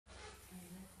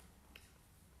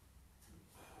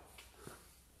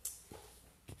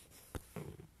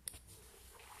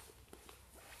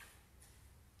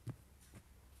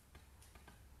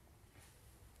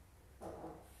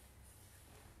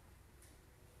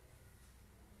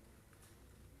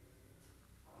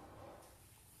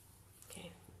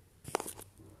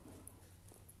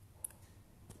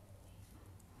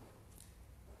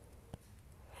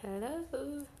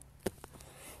Hello.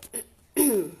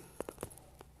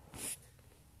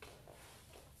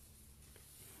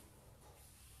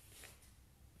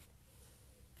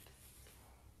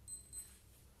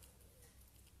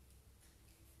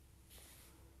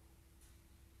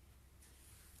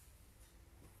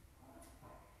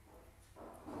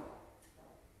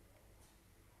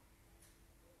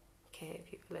 Okay,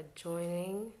 people are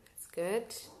joining. That's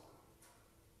good.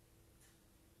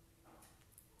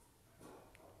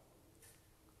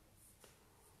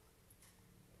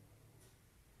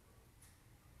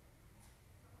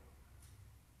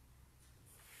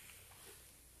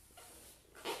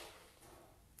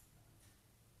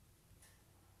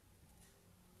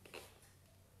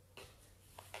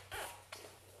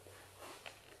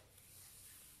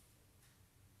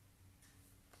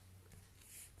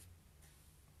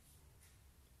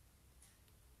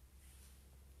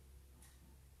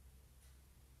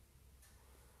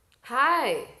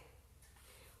 Hi.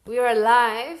 We are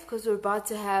live because we're about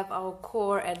to have our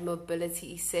core and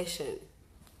mobility session.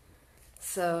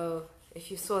 So,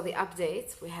 if you saw the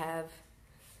update, we have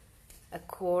a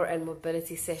core and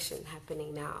mobility session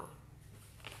happening now.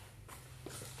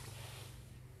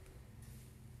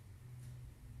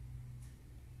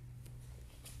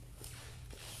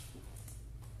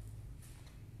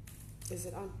 Is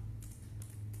it on?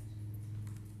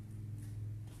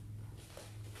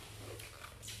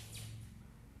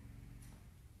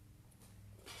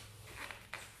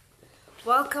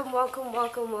 Welcome, welcome,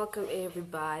 welcome, welcome,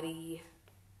 everybody.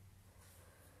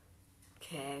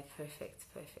 Okay, perfect,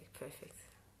 perfect, perfect.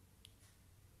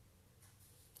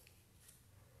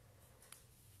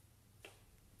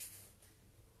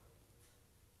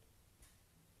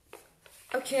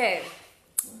 Okay.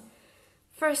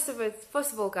 First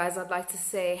of all, guys, I'd like to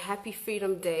say Happy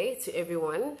Freedom Day to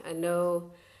everyone. I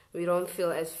know we don't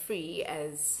feel as free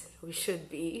as we should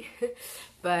be,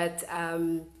 but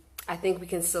I think we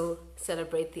can still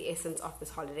celebrate the essence of this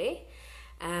holiday.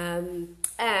 And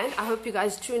I hope you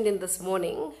guys tuned in this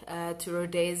morning to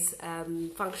Roday's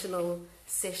functional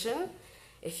session.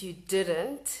 If you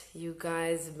didn't, you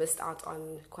guys missed out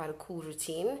on quite a cool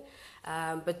routine.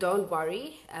 But don't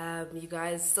worry, you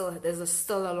guys there's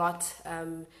still a lot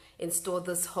in store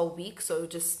this whole week. So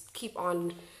just keep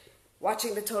on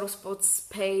watching the Total Sports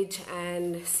page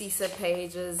and CISA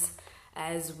pages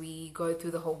as we go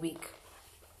through the whole week.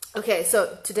 Okay,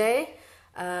 so today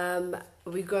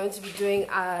we're going to be doing,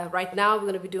 right now we're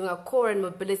going to be doing our core and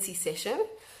mobility session.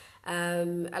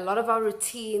 A lot of our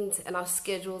routines and our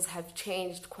schedules have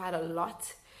changed quite a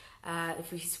lot.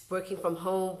 If we're working from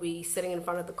home, we're sitting in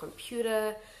front of the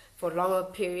computer for longer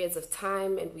periods of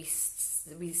time, and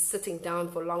we're sitting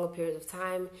down for longer periods of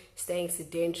time, staying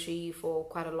sedentary for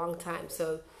quite a long time.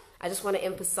 So I just want to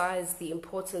emphasize the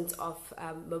importance of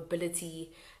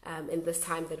mobility in this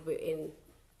time that we're in,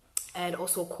 and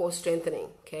also core strengthening.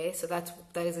 Okay, so that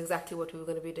is exactly what we're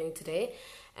going to be doing today.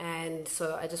 And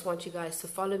so I just want you guys to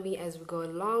follow me as we go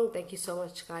along. Thank you so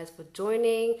much, guys, for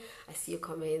joining. I see your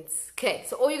comments. Okay,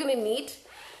 so all you're going to need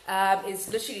is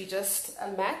literally just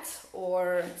a mat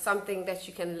or something that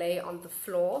you can lay on the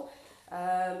floor.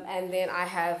 And then I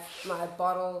have my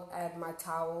bottle and my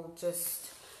towel just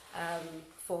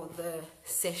for the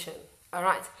session. All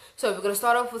right, so we're going to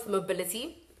start off with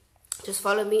mobility. Just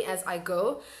follow me as I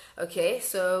go. Okay,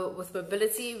 so with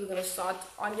mobility, we're going to start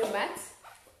on your mat.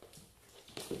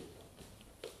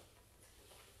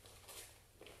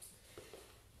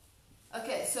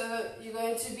 Okay, so you're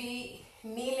going to be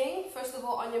kneeling, first of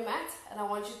all, on your mat, and I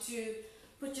want you to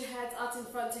put your hands out in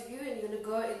front of you, and you're going to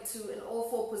go into an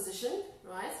all-four position,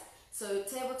 right? So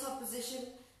tabletop position,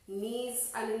 knees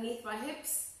underneath my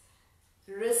hips,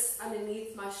 wrists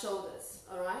underneath my shoulders,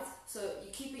 all right? So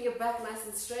you're keeping your back nice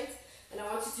and straight, and I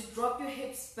want you to drop your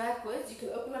hips backwards. You can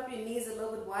open up your knees a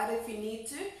little bit wider if you need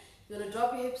to. You're going to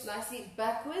drop your hips nicely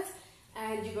backwards,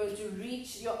 and you're going to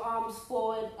reach your arms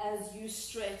forward as you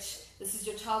stretch. This is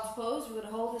your child's pose. We're going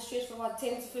to hold the stretch for about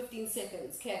 10 to 15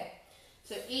 seconds. Okay,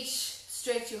 so each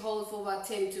stretch you hold for about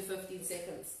 10 to 15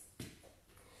 seconds.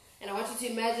 And I want you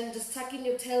to imagine just tucking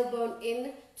your tailbone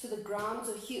in to the ground,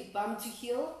 so bum to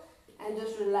heel, and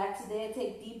just relax there.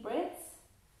 Take deep breaths.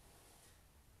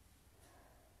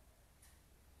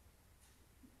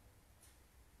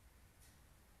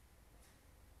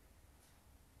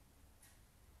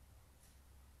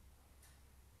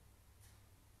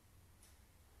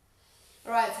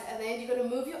 Right, and then you're going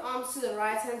to move your arms to the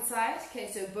right hand side. Okay,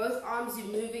 so both arms you're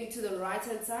moving to the right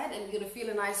hand side, and you're going to feel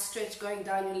a nice stretch going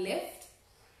down your left.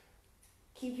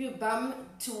 Keep your bum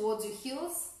towards your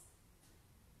heels.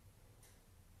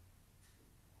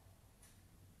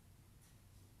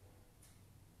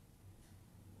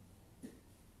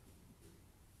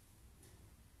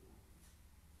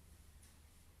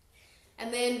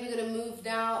 And then we're going to move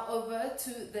now over to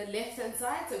the left hand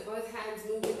side. So both hands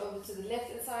moving over to the left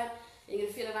hand side. And you're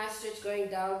going to feel a nice stretch going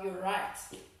down your right.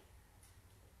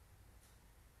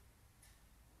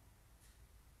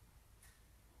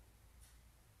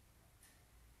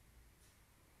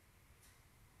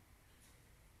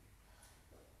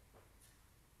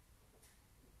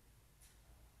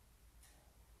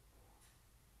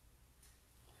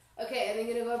 Okay, and then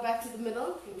you're going to go back to the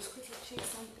middle. Let me just quickly check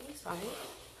something. Sorry.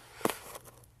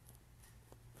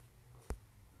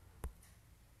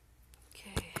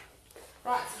 Okay.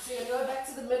 Right, so you're going to go back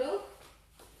to the middle.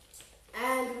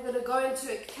 And we're going to go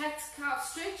into a cat-cow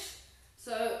stretch.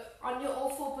 So on your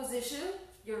all-four position,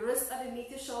 your wrists underneath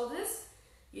your shoulders,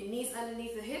 your knees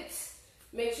underneath the hips.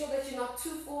 Make sure that you're not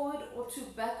too forward or too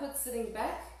backward, sitting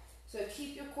back. So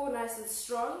keep your core nice and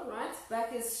strong, right?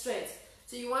 Back is straight.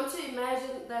 So you want to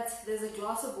imagine that there's a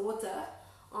glass of water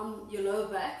on your lower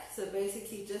back, so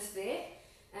basically just there,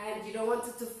 and you don't want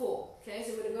it to fall, okay?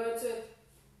 So we're going to go into it,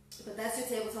 but that's your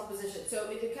tabletop position. So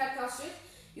with your cat-cow stretch,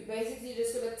 you're basically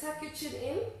just going to tuck your chin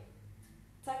in,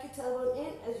 tuck your tailbone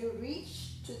in as you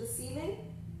reach to the ceiling,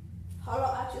 hollow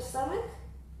out your stomach,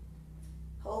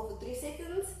 hold for 3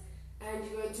 seconds, and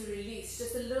you're going to release.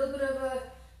 Just a little bit of a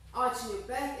arch in your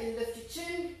back and lift your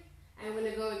chin, and we're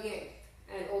going to go again.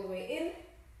 And all the way in.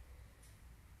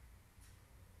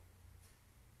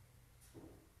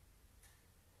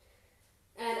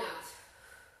 And out.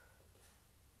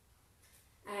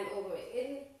 And all the way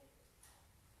in.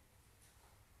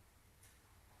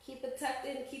 Keep it tucked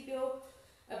in, keep your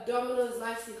abdominals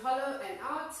nicely hollow and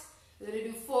out. We're going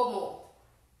to do 4 more.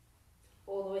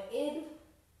 All the way in.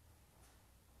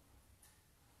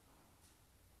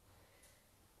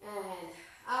 And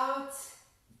out.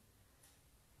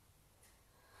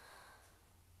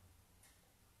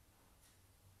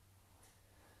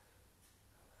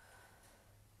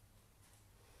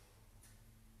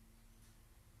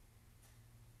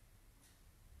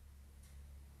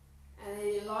 And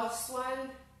then your last one.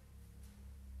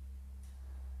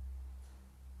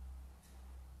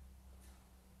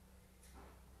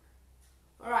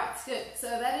 Alright, good. So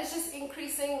that is just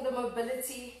increasing the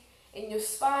mobility in your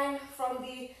spine from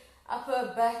the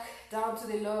upper back down to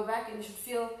the lower back, and you should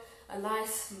feel a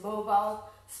nice mobile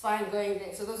spine going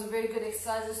there. So those are very good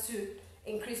exercises to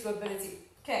increase mobility.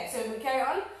 Okay, so we carry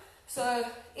on. So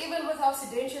even with our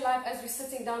sedentary life, as we're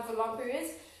sitting down for long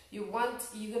periods, you're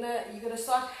gonna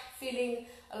start feeling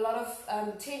a lot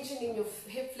of tension in your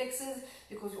hip flexors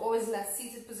because you're always in that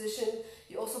seated position.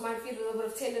 You also might feel a little bit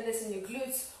of tenderness in your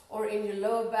glutes or in your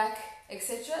lower back,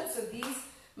 etc. So these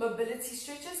mobility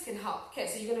stretches can help. Okay,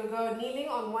 so you're going to go kneeling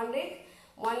on one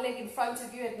leg in front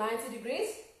of you at 90 degrees.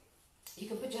 You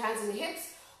can put your hands on your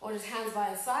hips or just hands by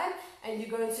your side, and you're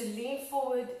going to lean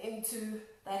forward into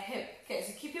that hip. Okay,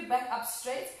 so keep your back up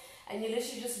straight, and you're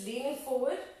literally just leaning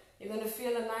forward. You're going to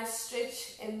feel a nice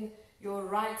stretch in your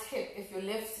right hip. If your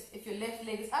left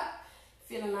leg is up,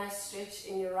 feel a nice stretch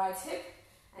in your right hip,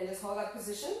 and just hold that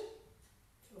position.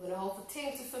 We're going to hold for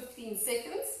 10 to 15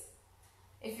 seconds.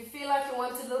 If you feel like you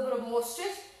want a little bit of more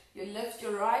stretch, you lift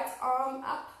your right arm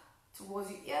up towards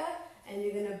your ear, and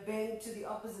you're going to bend to the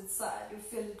opposite side. You'll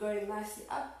feel it going nicely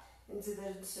up into the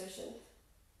insertion.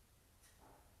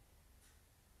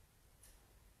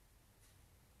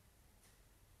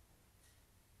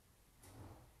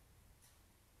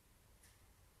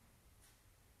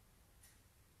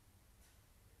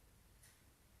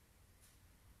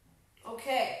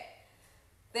 Okay,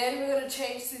 then we're going to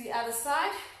change to the other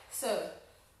side. So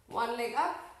one leg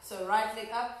up, so right leg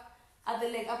up, other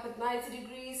leg up at 90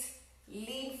 degrees,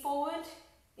 lean forward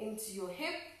into your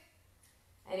hip.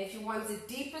 And if you want a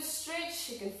deeper stretch,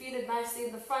 you can feel it nicely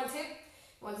in the front hip.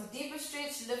 You want a deeper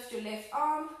stretch, lift your left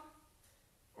arm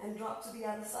and drop to the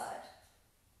other side.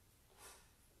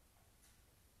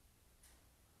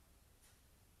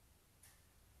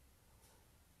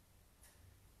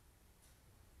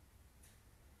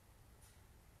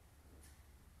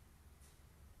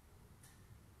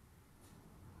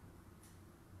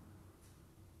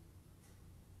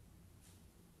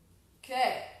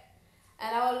 Okay,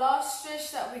 and our last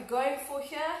stretch that we're going for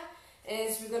here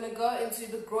is we're going to go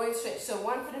into the groin stretch. So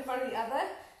one foot in front of the other.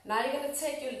 Now you're going to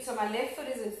take your, so my left foot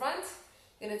is in front.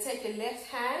 You're going to take your left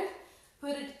hand,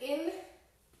 put it in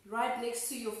right next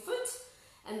to your foot,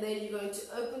 and then you're going to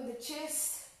open the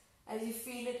chest as you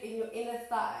feel it in your inner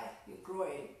thigh, your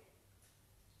groin.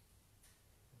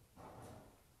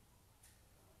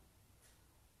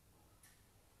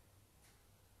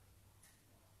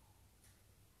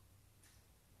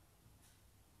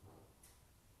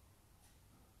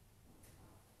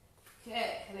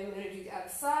 Okay, and then we're going to do the other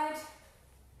side.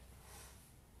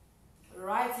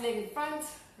 right leg in front,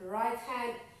 right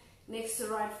hand next to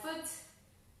right foot,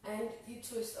 and you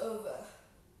twist over.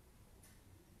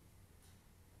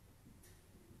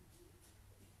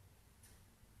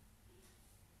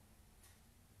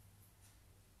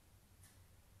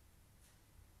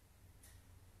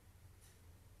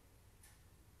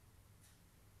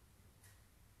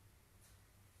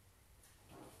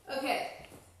 Okay,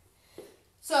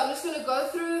 so I'm just going to go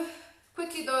through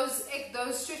quickly those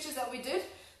stretches that we did,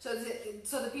 so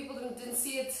the people who didn't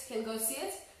see it can go see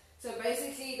it. So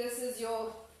basically, this is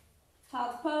your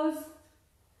child's pose.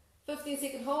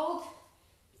 15-second hold.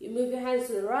 You move your hands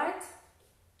to the right.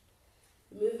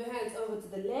 You move your hands over to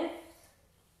the left.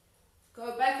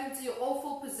 Go back into your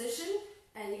all-four position,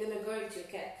 and you're going to go into your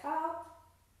cat-cow.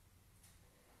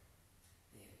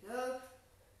 There we go.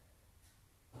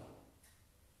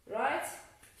 Right,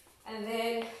 and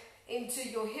then into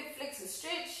your hip flex and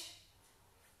stretch.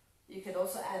 You can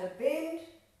also add a bend,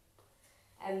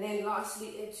 and then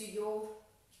lastly into your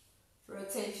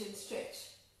rotation stretch.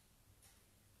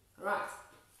 Right,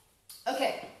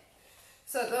 okay,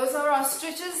 so those are our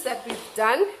stretches that we've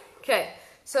done. Okay,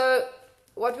 so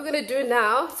what we're going to do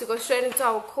now to go straight into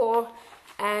our core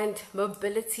and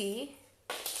mobility,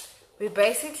 we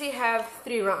basically have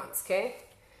 3 rounds. Okay,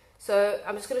 so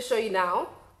I'm just going to show you now.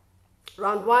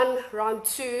 Round 1, round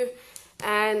 2,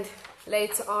 and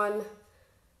later on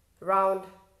round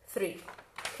 3.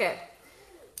 Okay,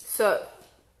 so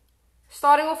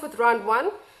starting off with round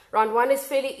 1. Round 1 is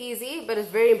fairly easy, but it's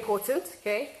very important.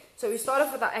 Okay, so we start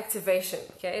off with our activation.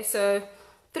 Okay, so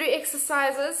 3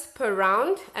 exercises per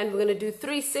round, and we're going to do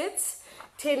 3 sets,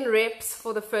 10 reps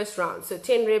for the first round. So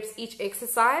 10 reps each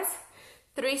exercise,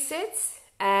 3 sets,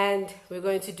 and we're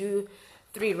going to do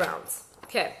 3 rounds.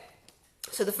 Okay.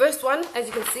 So the first one, as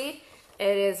you can see,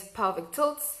 it is pelvic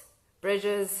tilts,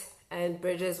 bridges, and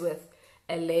bridges with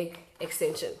a leg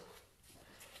extension.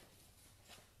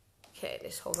 Okay,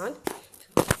 let's hold on.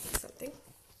 Something.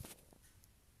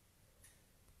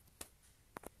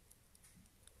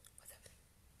 What's happening?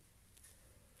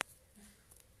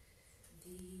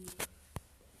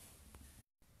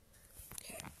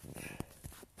 Okay.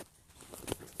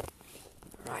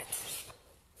 Right.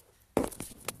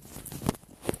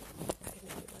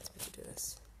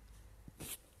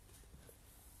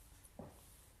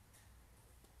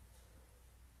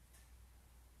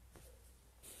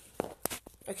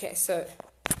 Okay, so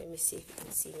let me see if you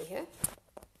can see me here.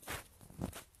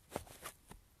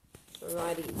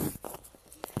 Alrighty.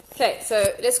 Okay,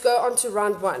 so let's go on to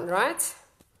round 1, right?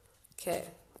 Okay,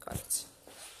 got it.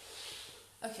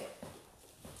 Okay.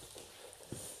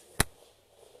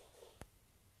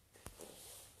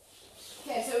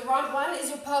 Okay, so round 1 is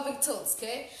your pelvic tilts,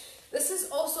 okay? This is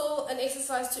also an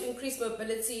exercise to increase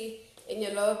mobility in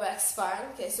your lower back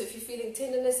spine. Okay, so if you're feeling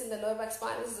tenderness in the lower back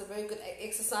spine, this is a very good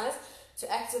exercise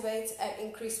to activate and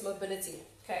increase mobility.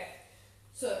 Okay,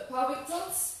 so pelvic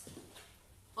tilts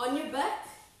on your back,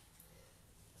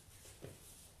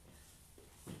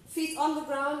 feet on the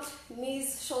ground,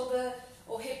 knees, shoulder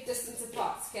or hip distance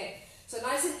apart. Okay, so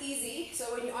nice and easy.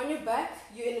 So when you're on your back,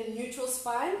 you're in a neutral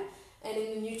spine and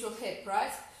in a neutral hip,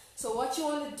 right? So what you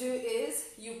want to do is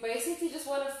you basically just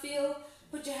want to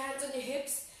put your hands on your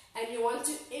hips, and you want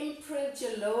to imprint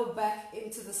your lower back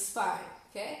into the spine.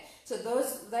 Okay, so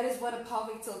that is what a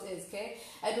pelvic tilt is. Okay,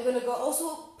 and we're going to go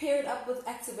also pair it up with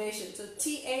activation. So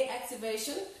TA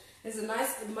activation is a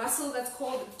nice muscle that's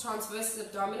called transversus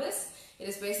abdominis. It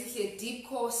is basically a deep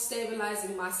core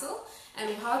stabilizing muscle,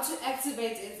 and how to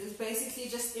activate it is basically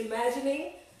just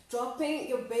imagining dropping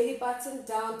your belly button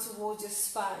down towards your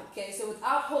spine. Okay, so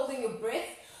without holding your breath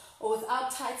or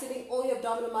without tightening all your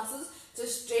abdominal muscles,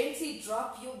 just gently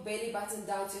drop your belly button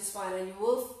down to your spine, and you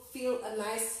will feel a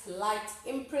nice light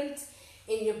imprint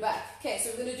in your back. Okay, so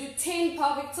we're going to do 10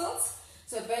 pelvic tilts.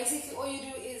 So basically all you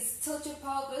do is tilt your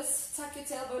pelvis, tuck your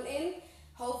tailbone in,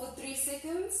 hold for 3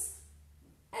 seconds,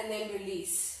 and then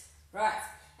release. Right,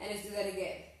 and let's do that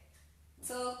again.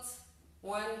 Tilt,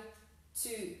 1,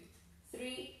 2,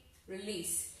 3,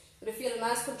 release. You're going to feel a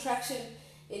nice contraction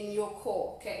in your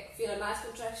core. Okay, feel a nice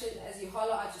contraction as you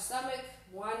hollow out your stomach.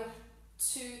 1,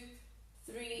 2,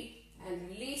 3, and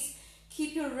release.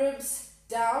 Keep your ribs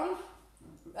down,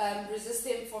 resist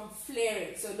them from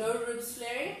flaring, so no ribs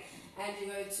flaring. And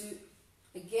you're going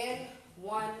to again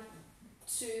 1,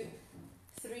 2,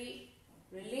 3,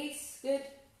 release. Good.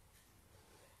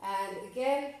 And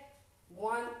again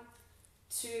 1,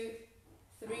 2,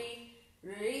 3,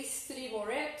 release. 3 more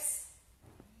reps.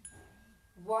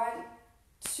 1,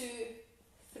 2,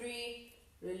 3,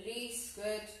 release.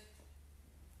 Good.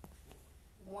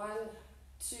 1,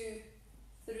 2,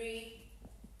 3,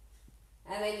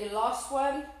 and And then your last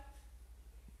one.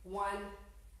 1,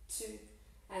 2,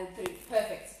 and 3.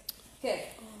 Perfect. Okay.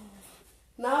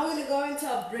 Now we're going to go into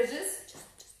our bridges.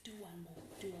 Just do one more.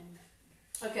 Do one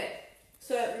more. Okay.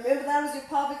 So remember that was your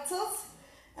pelvic tilt.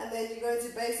 And then you're going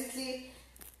to basically,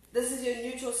 this is your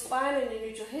neutral spine and your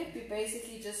neutral hip. You're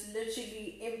basically just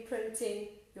literally imprinting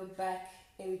your back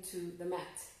into the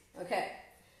mat. Okay.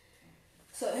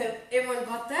 So everyone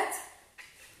got that?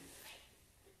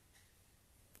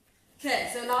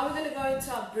 Okay, so now we're going to go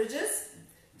into our bridges.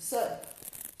 So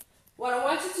what I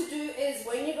want you to do is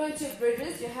when you go into your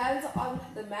bridges, your hands are on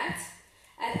the mat.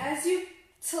 And as you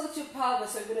tilt your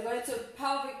pelvis, so you're going to go into a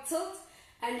pelvic tilt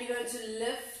and you're going to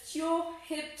lift your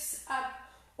hips up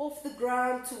off the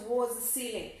ground towards the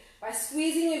ceiling by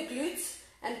squeezing your glutes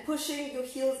and pushing your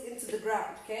heels into the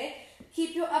ground, okay?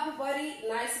 Keep your upper body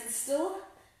nice and still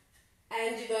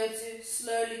and you're going to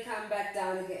slowly come back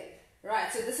down again.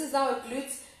 Right, so this is now a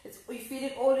glutes. You feel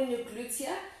it all in your glutes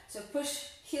here. So push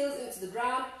heels into the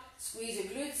ground, squeeze your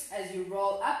glutes as you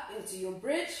roll up into your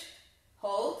bridge,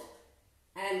 hold,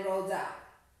 and roll down.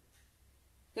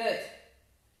 Good.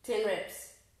 10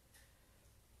 reps.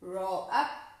 Roll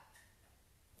up,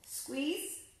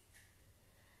 squeeze,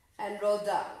 and roll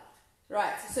down.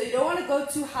 Right, so you don't want to go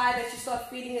too high that you start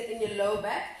feeling it in your lower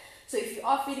back. So if you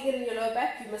are feeling it in your lower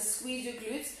back, you must squeeze your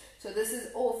glutes. So this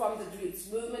is all from the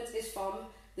glutes. Movement is from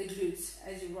the glutes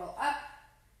as you roll up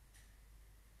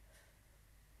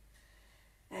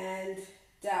and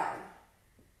down.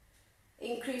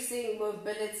 Increasing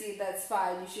mobility, that's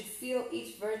fine. You should feel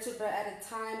each vertebra at a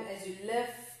time as you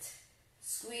lift,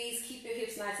 squeeze, keep your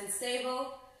hips nice and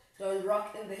stable. Don't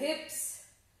rock in the hips,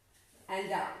 and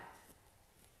down.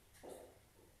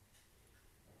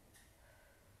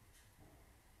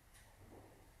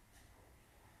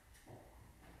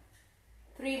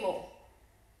 Three more.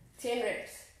 10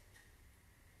 reps.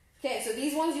 Okay, so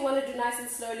these ones you want to do nice and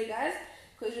slowly, guys,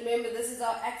 because remember this is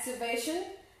our activation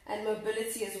and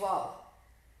mobility as well.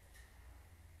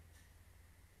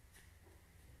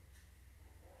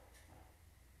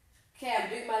 Okay, I'm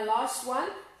doing my last one.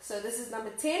 So this is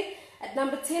number 10. At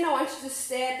number 10, I want you to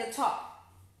stay at the top.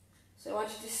 So I want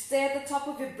you to stay at the top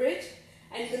of your bridge,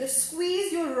 and you're going to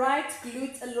squeeze your right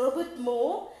glute a little bit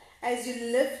more as you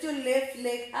lift your left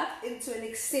leg up into an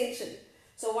extension.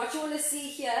 So what you want to see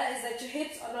here is that your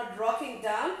hips are not rocking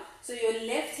down, so your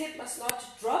left hip must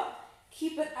not drop.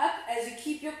 Keep it up as you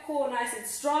keep your core nice and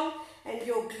strong and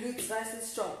your glutes nice and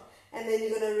strong. And then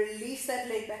you're going to release that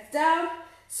leg back down,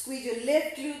 squeeze your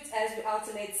left glute as we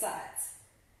alternate sides.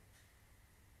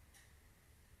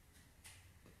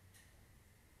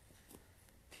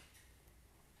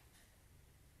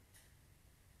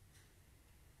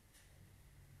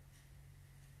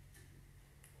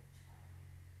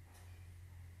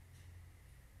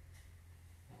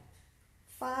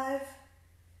 Five,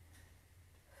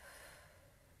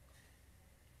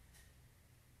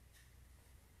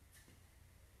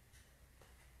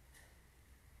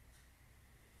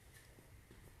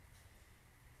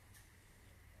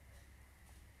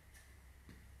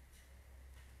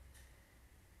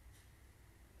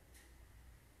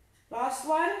 last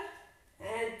one,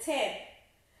 and 10.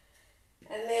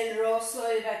 And then roll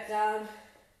slowly back down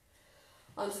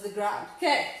onto the ground.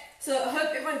 Okay, so I hope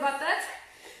everyone got that.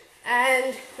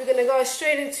 And we're going to go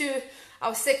straight into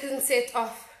our second set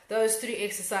of those 3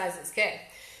 exercises. Okay,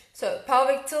 so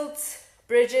pelvic tilts,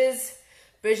 bridges,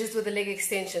 bridges with a leg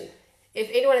extension. If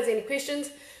anyone has any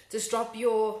questions, just drop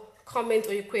your comment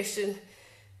or your question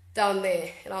down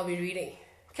there and I'll be reading.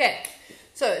 Okay,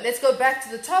 so let's go back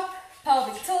to the top.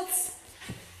 Pelvic tilts.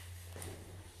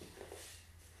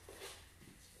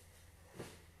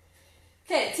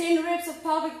 Okay, 10 reps of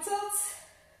pelvic tilts.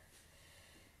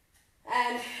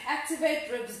 And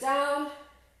activate ribs down.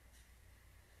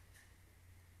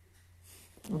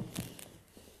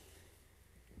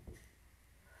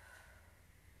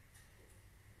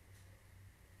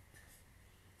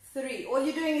 Three. All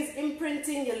you're doing is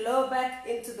imprinting your lower back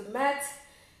into the mat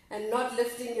and not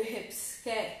lifting your hips.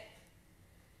 Okay.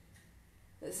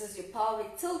 This is your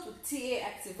pelvic tilt with TA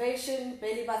activation,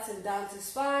 belly button down to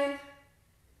spine.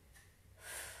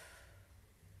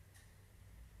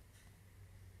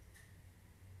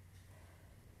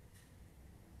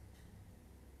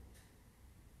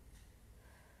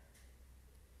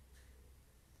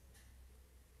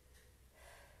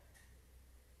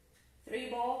 Three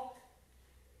more.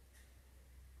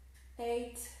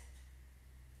 8,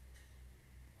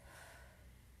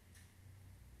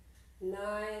 9,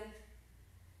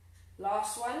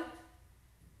 last one,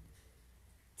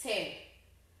 10.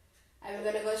 And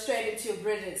we're going to go straight into your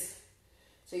bridges.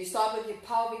 So you start with your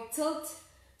pelvic tilt,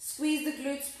 Squeeze the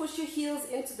glutes, push your heels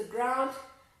into the ground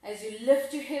as you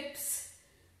lift your hips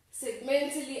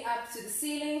segmentally up to the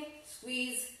ceiling.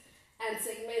 Squeeze and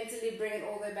segmentally bring it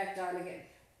all the way back down again.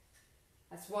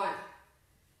 That's one.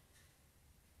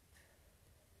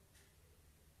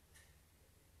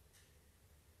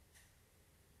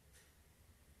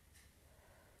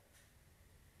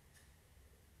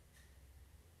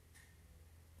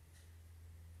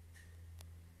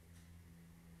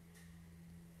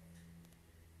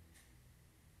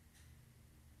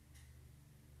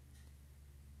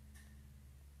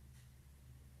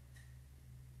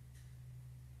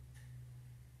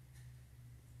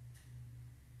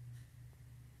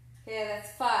 Okay,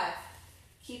 that's 5.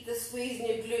 Keep the squeeze in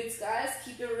your glutes, guys.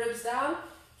 Keep your ribs down.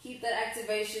 Keep that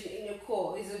activation in your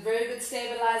core. These are very good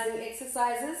stabilizing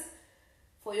exercises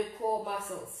for your core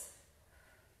muscles.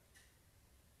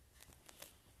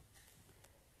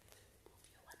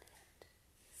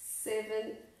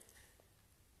 7.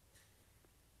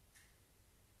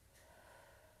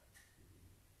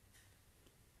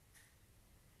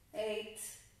 8.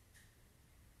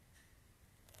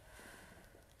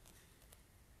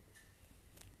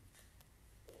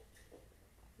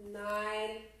 9.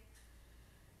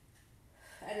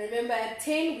 And remember, at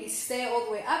 10 we stay all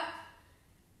the way up.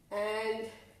 And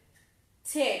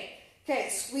 10. Okay,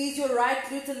 squeeze your right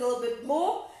glute a little bit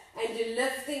more, and you're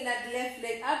lifting that left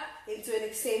leg up into an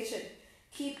extension.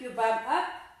 Keep your bum up,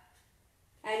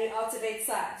 and you alternate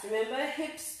sides. Remember,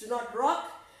 hips do not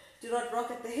rock. Do not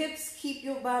rock at the hips. Keep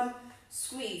your bum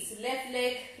squeezed. Left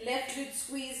leg, left glute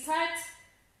squeeze tight,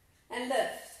 and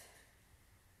lift.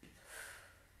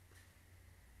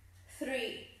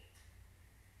 3.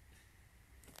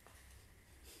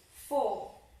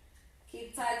 4.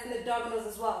 Keep tight in the abdominals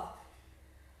as well.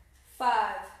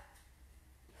 5.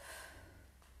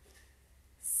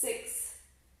 6.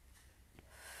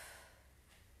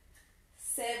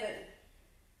 7.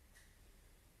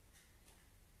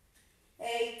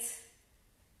 8.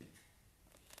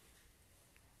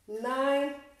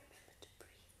 9.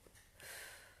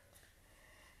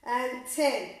 And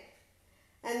 10.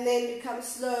 And then you come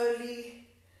slowly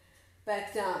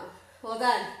back down. Well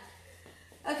done.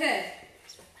 Okay.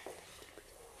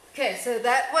 Okay, so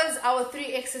that was our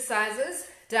 3 exercises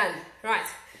done. Right.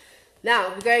 Now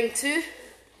we're going to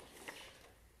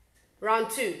round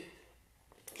 2.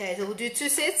 Okay, so we'll do 2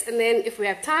 sets, and then if we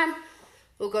have time,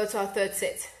 we'll go to our 3rd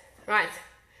set. Right.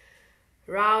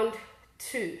 Round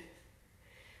 2.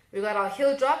 We got our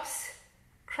heel drops,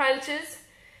 crunches,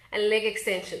 and leg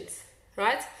extensions.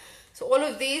 Right. So all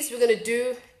of these we're going to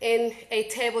do in a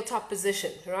tabletop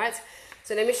position. Right.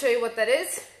 So let me show you what that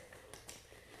is.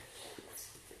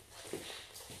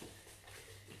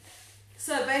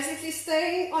 So basically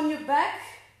staying on your back,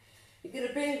 you're going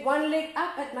to bring one leg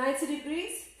up at 90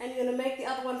 degrees and you're going to make the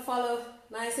other one follow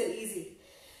nice and easy.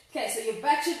 Okay, so your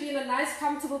back should be in a nice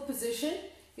comfortable position.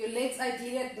 Your legs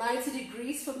ideally at 90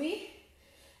 degrees for me.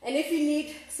 And if you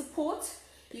need support,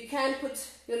 you can put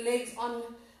your legs on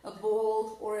a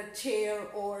ball or a chair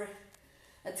or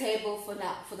a table for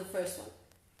now, for the first one.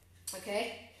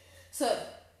 Okay, so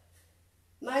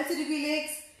 90 degree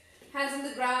legs, hands on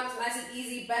the ground, nice and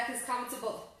easy, back is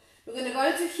comfortable. We're going to go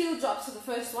into heel drops for the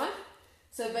first one.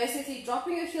 So basically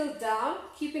dropping your heel down,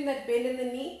 keeping that bend in the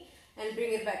knee, and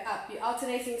bring it back up. You're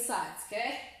alternating sides,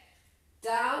 okay?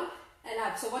 Down and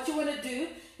up. So what you want to do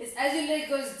is as your leg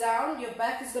goes down, your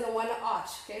back is going to want to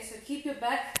arch, okay? So keep your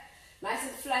back nice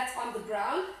and flat on the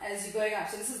ground as you're going up.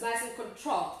 So this is nice and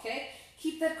controlled, okay?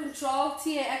 Keep that control,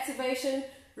 TA activation,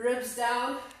 ribs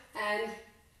down, and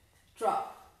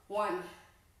drop. 1,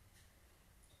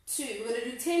 2. We're going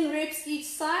to do 10 reps each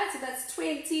side, so that's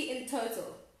 20 in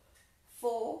total.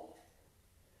 4,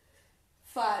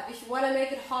 5. If you want to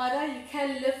make it harder, you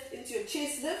can lift into your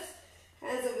chest lift.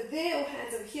 Hands over there or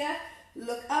hands over here.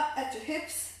 Look up at your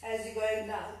hips as you're going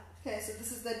down. Okay, so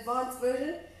this is the advanced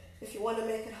version if you want to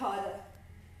make it harder.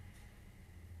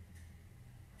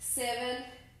 7,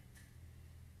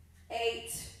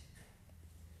 8,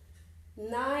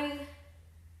 9,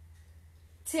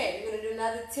 10. We're going to do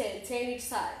another 10. 10 each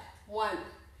side. 1.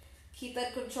 Keep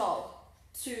that control.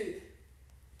 2,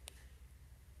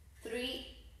 3,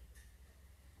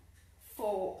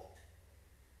 4,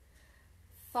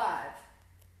 5,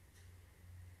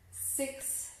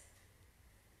 6,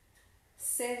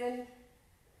 7,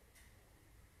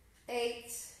 8,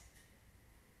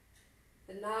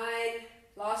 9,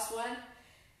 last one,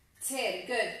 10.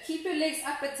 Good. Keep your legs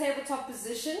up at tabletop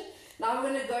position. Now we're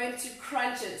going to go into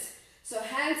crunches. So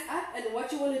hands up, and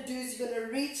what you want to do is you're going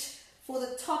to reach for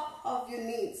the top of your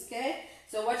knees, okay?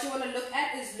 So what you want to look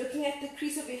at is looking at the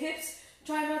crease of your hips,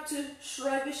 Try not to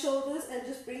shrug your shoulders and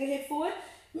just bring your head forward.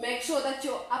 Make sure that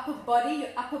your upper body, your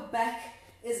upper back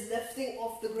is lifting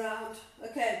off the ground.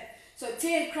 Okay, so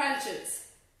 10 crunches.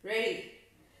 Ready?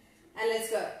 And let's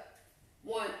go.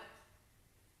 1,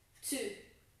 2,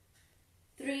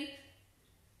 3,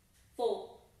 4,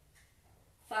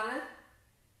 5,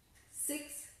 6,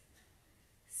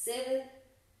 7,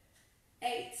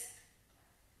 8,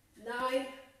 9,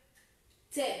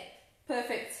 10.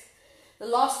 Perfect. The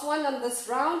last one on this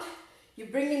round, you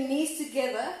bring your knees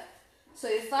together, so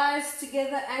your thighs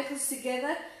together, ankles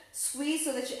together, squeeze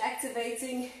so that you're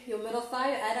activating your middle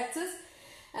thigh, your adductors.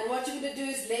 And what you're going to do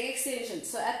is leg extension.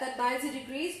 So at that 90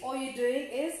 degrees, all you're doing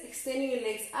is extending your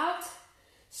legs out,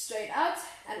 straight out,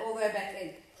 and all the way back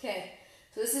in. Okay,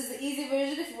 so this is the easy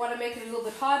version. If you want to make it a little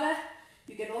bit harder,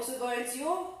 you can also go into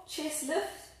your chest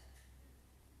lift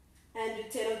and do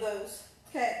 10 of those.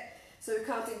 Okay, so we're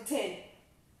counting 10.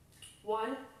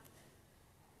 1,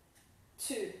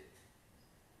 2,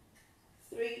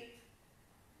 3,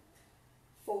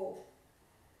 4,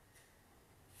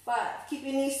 5. Keep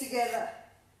your knees together.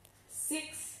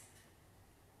 6,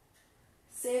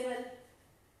 7,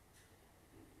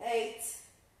 8,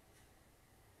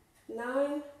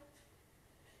 9,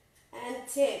 and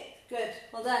 10. Good,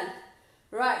 well done.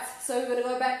 Right, so we're going to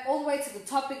go back all the way to the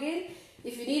top again.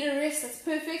 If you need a rest, that's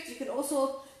perfect. You can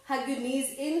also hug your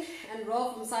knees in and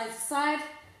roll from side to side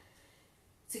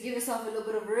to give yourself a little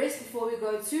bit of a rest before we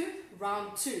go to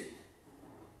round 2.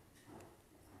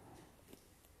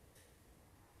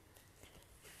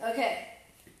 Okay.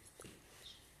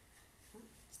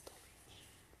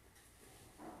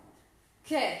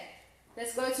 Okay,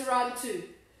 let's go to round 2.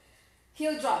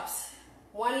 Heel drops.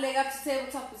 One leg up to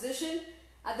tabletop position,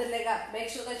 other leg up. Make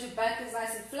sure that your back is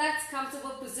nice and flat,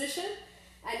 comfortable position,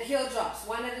 and heel drops,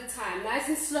 one at a time. Nice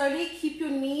and slowly, keep your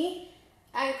knee,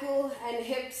 ankle, and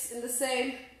hips in the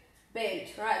same bend,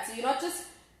 right? So you're not just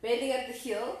bending at the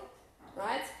heel,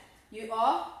 right? You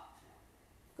are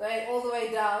going all the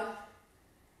way down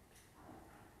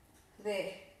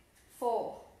there.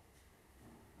 4,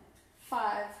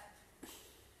 5,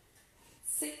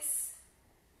 6,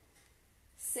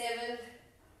 7,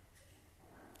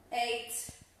 8,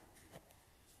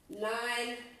 9,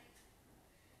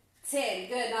 10.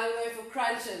 Good. Now we're going for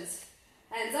crunches.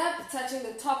 Hands up, touching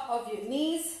the top of your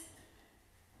knees.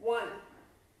 1,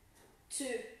 2,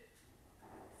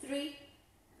 3,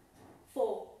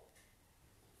 4,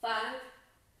 5,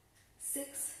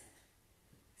 6,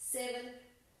 7,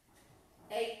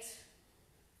 8,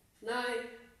 9,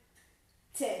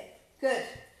 10. Good.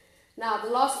 Now the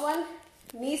last one,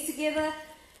 knees together,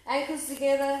 ankles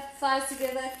together, thighs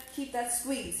together, keep that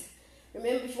squeeze.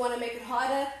 Remember, if you want to make it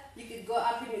harder, you could go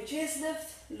up in your chest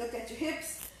lift, look at your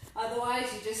hips. Otherwise,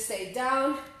 you just stay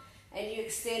down and you're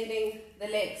extending the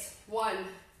legs. 1,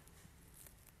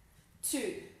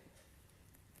 2,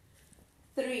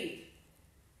 3,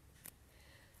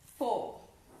 4,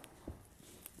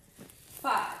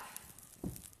 5,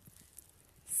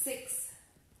 6,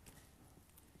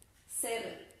 7,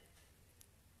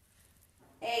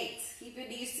 8. Keep your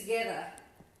knees together.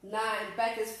 9.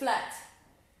 Back is flat.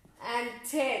 And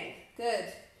 10.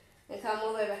 Good. And come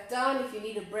all the way back down. If you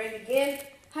need a break again,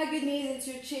 hug your knees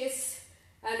into your chest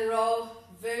and roll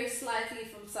very slightly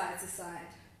from side to side.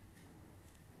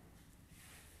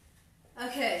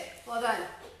 Okay, well done.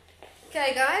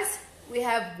 Okay guys, we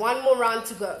have one more round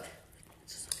to go.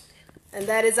 And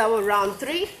that is our round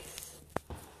 3.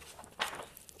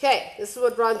 Okay, this is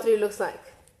what round 3 looks like.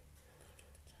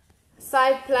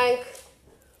 Side plank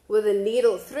with a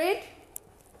needle thread.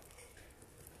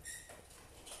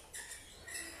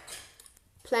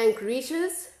 Plank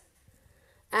reaches.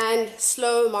 And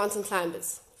slow mountain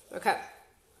climbers. Okay.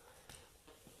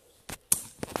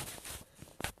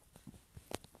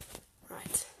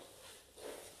 Right.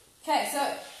 Okay,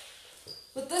 so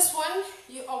with this one,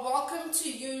 you are welcome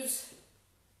to use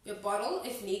your bottle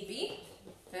if need be.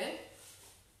 Okay.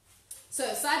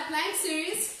 So side plank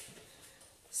series,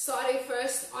 starting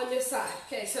first on your side.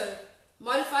 Okay, so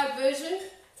modified version,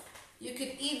 you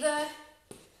could either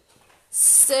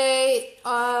stay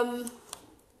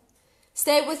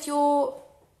with your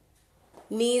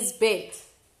knees bent.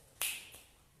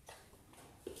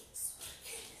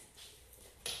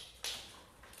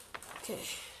 Okay.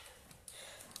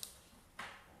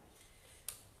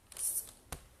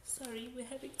 Sorry, we're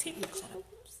having technical problems.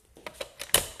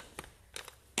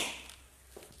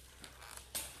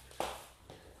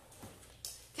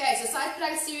 Okay, so side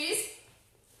plank series,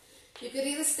 you could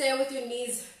either stay with your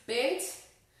knees bent,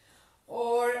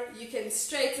 or you can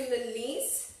straighten the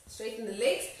knees, straighten the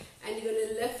legs, and you're going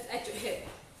to lift at your hip.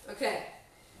 Okay,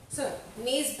 So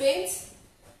knees bent,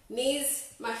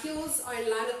 knees, my heels are in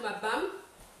line with my bum,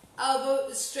 elbow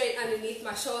is straight underneath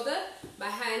my shoulder, my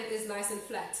hand is nice and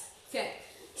flat. Okay,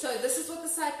 so this is what the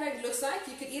side plank looks like.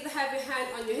 You can either have your hand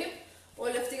on your hip or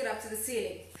lifting it up to the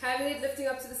ceiling. Having it lifting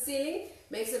up to the ceiling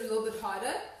makes it a little bit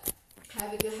harder.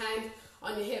 Having your hand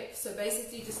on your hip, so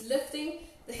basically just lifting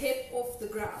the hip off the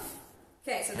ground.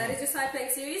 Okay, so that is your side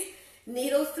plank series.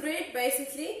 Needle thread,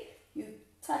 basically you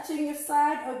touching your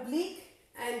side oblique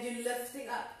and you're lifting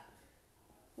up.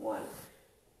 One.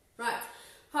 Right.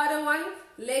 Harder one,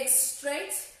 legs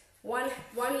straight, one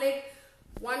leg,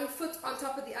 one foot on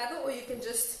top of the other, or you can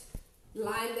just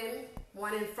line them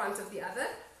one in front of the other.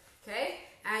 Okay,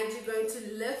 and you're going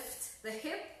to lift the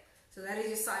hip, so that is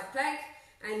your side plank,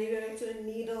 and you're going to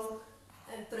needle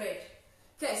and thread.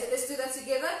 Okay, so let's do that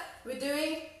together. We're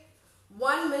doing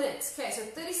 1 minute. Okay, so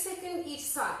 30 seconds each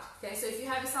side. Okay, so if you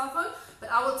have a cell phone,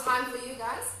 but I will time for you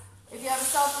guys. If you have a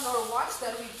cell phone or a watch,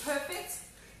 that will be perfect.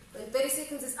 When 30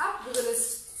 seconds is up, we're going to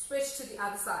switch to the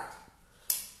other side.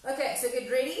 Okay, so get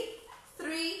ready.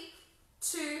 3,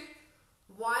 2,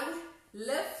 1,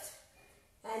 lift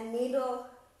and needle,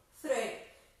 thread.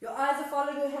 Your eyes are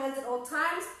following your hands at all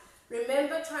times.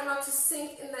 Remember, try not to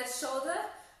sink in that shoulder,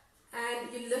 and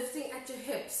you're lifting at your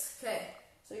hips. Okay,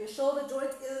 so your shoulder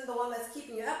joint isn't the one that's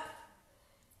keeping you up.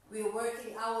 We're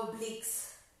working our obliques.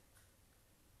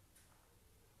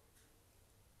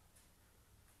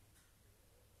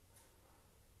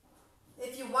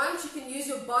 If you want, you can use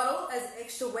your bottle as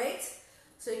extra weight.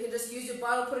 So you can just use your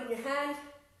bottle, put it in your hand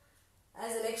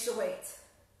as an extra weight.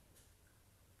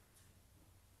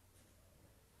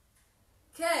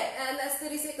 Okay, and that's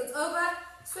 30 seconds over.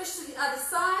 Switch to the other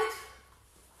side.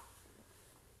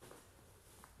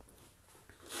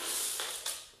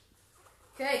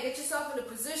 Okay, get yourself in a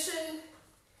position.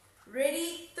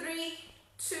 Ready? 3,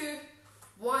 2,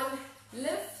 1,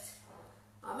 lift.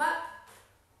 Arm up.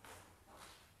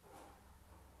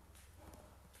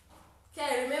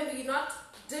 Okay, remember you're not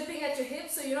dipping at your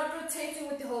hips, so you're not rotating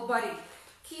with the whole body.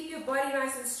 Keep your body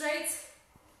nice and straight.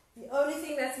 The only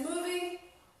thing that's moving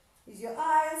is your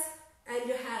eyes and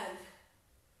your hand.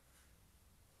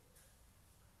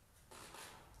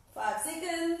 5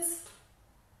 seconds.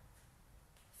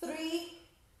 3,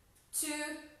 2,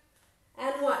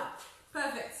 and 1.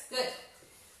 Perfect. Good.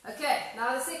 Okay,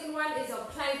 now the second one is our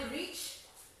plank reach.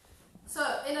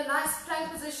 So in a nice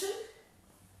plank position,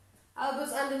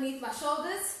 elbows underneath my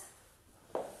shoulders,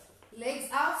 legs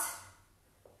out,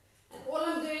 and all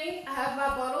I'm doing, I have my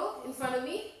bottle in front of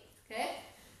me. Okay,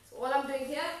 so all I'm doing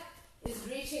here is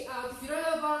reaching out. If you don't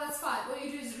have a bottle, that's fine. All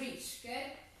you do is reach.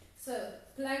 Okay, so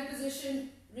plank position,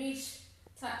 reach,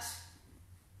 touch.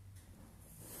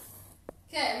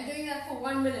 Okay, we're doing that for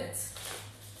 1 minute.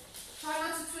 Try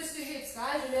not to twist your hips,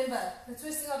 guys. Remember, the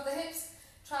twisting of the hips,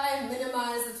 try and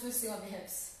minimize the twisting of your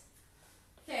hips.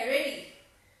 Okay, ready?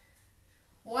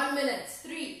 1 minute.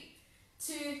 3,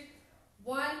 2,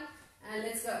 1, and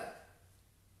let's go.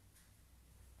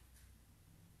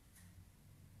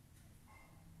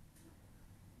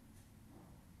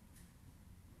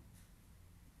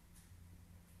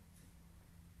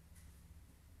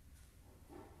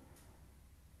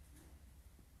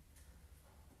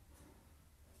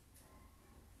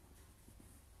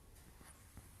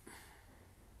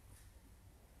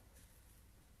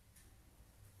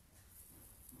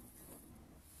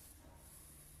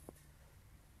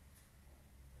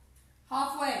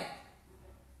 Halfway.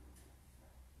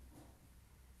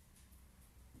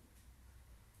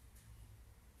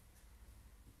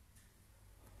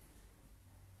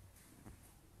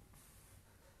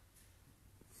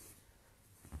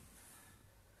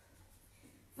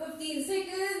 Fifteen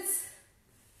seconds.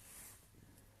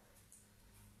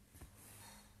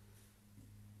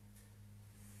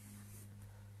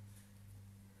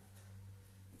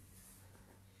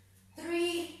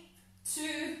 3,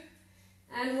 2,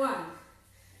 and 1.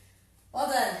 Well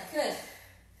done, good.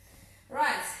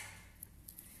 Right,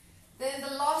 then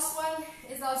the last one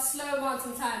is our slow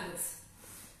mountain climbers.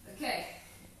 Okay.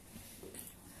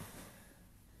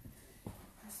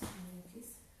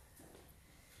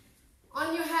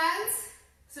 On your hands,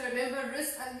 so remember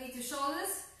wrist underneath your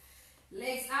shoulders,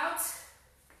 legs out,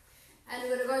 and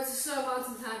we're going to go to slow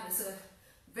mountain climbers. So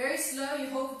very slow, you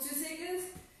hold for 2 seconds,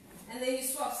 and then you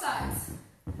swap sides.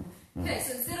 Okay,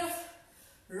 so instead of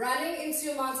running into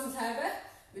your mountain climber,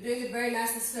 we're doing it very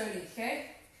nice and slowly,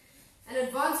 okay? An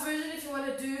advanced version, if you want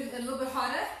to do it a little bit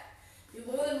harder, you're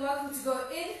more than welcome to go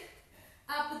in,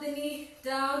 up with the knee,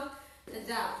 down, and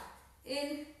down.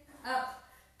 In, up,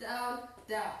 down,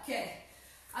 down. Okay.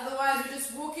 Otherwise, you're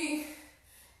just walking,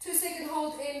 2 second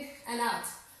hold in and out.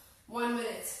 1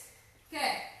 minute.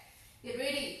 Okay. Get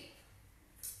ready.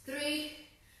 3,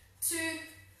 2,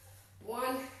 1,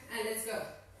 and let's go.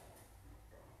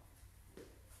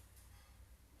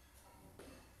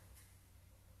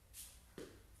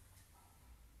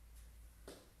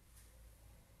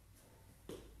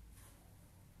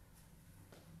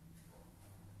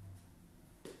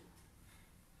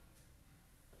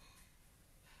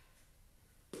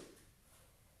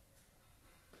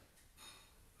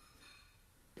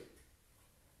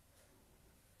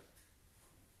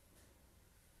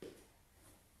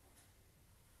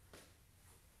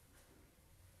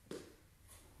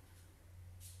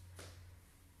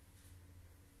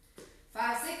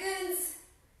 Five seconds.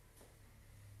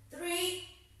 3,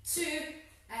 2,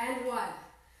 and 1.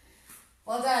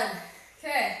 Well done.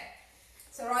 Okay.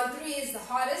 So round 3 is the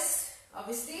hardest,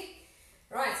 obviously.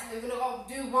 Right, we're going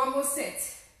to do one more set.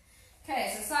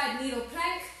 Okay, so side needle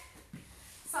plank,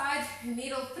 side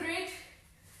needle thread.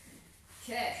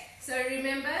 Okay, so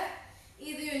remember,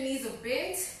 either your knees are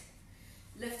bent,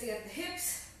 lifting at the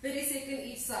hips, 30 seconds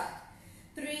each side.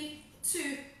 3,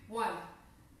 2, 1.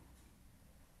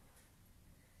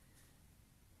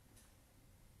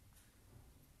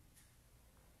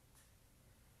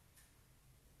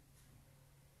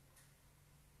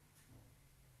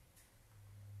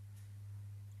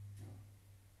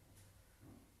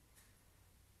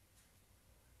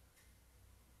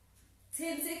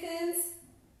 Ten seconds.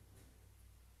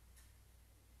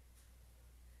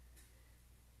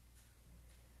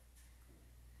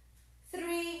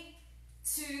 3,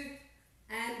 2,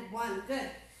 and 1. Good.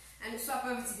 And swap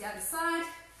over to the other side.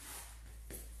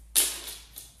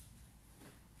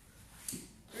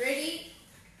 Ready?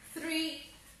 3,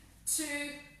 2,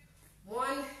 1.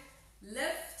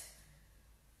 Lift.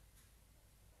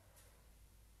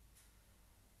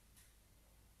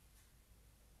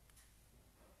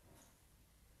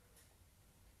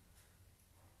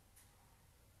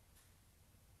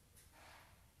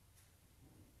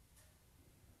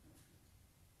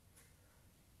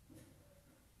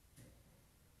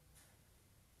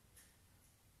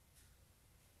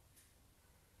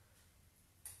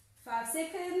 Five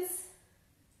seconds.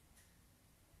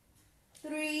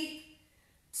 3,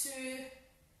 2,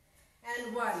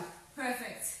 and 1.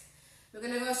 Perfect. We're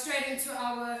going to go straight into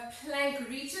our plank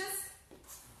reaches.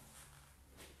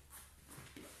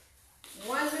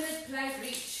 1 minute plank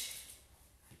reach.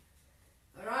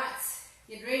 Alright,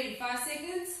 get ready. 5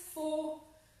 seconds. 4,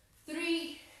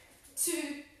 3, 2,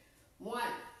 1.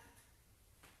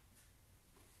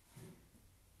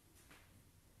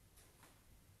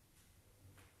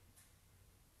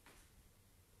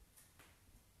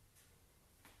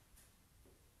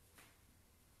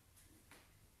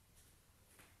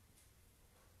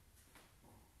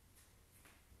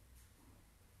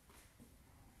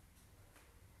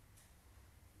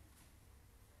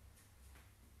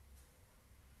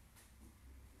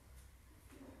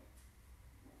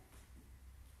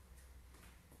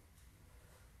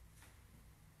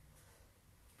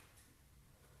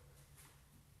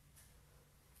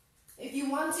 If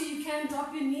you want to, you can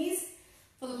drop your knees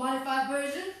for the modified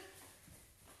version.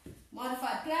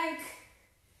 Modified plank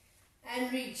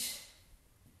and reach.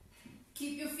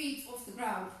 Keep your feet off the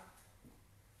ground.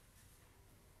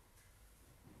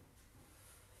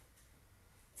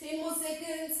 10 more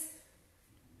seconds.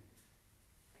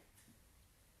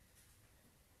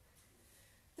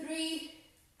 3,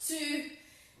 2,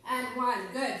 and 1.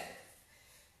 Good.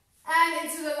 And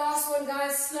into the last one,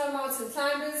 guys. Slow mountain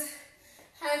climbers.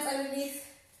 Hands underneath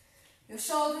your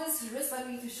shoulders, wrists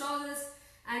underneath your shoulders,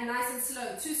 and nice and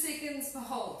slow. 2 seconds per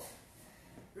hold.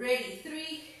 Ready.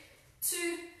 3,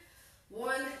 2,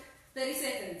 1. 30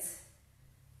 seconds.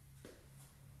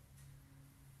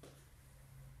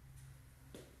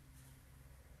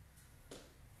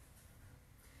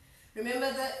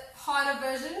 Remember, the harder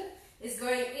version is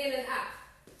going in and up.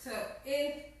 So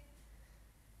in.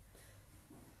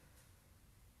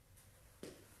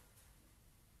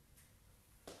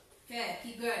 Okay,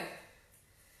 keep going.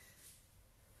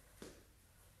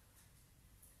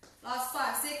 Last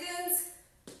 5 seconds.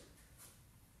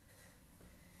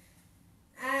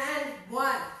 And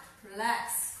 1.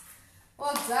 Relax.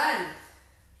 Well done.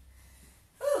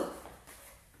 Whew.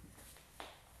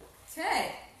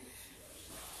 Okay.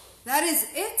 That is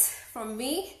it from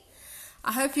me.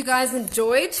 I hope you guys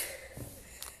enjoyed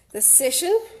this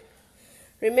session.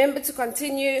 Remember to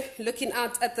continue looking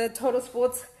out at the Total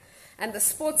Sports and the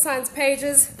sports science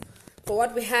pages for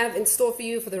what we have in store for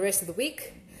you for the rest of the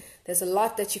week. There's a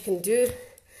lot that you can do,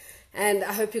 and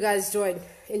I hope you guys join.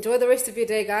 Enjoy the rest of your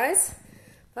day, guys.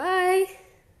 Bye.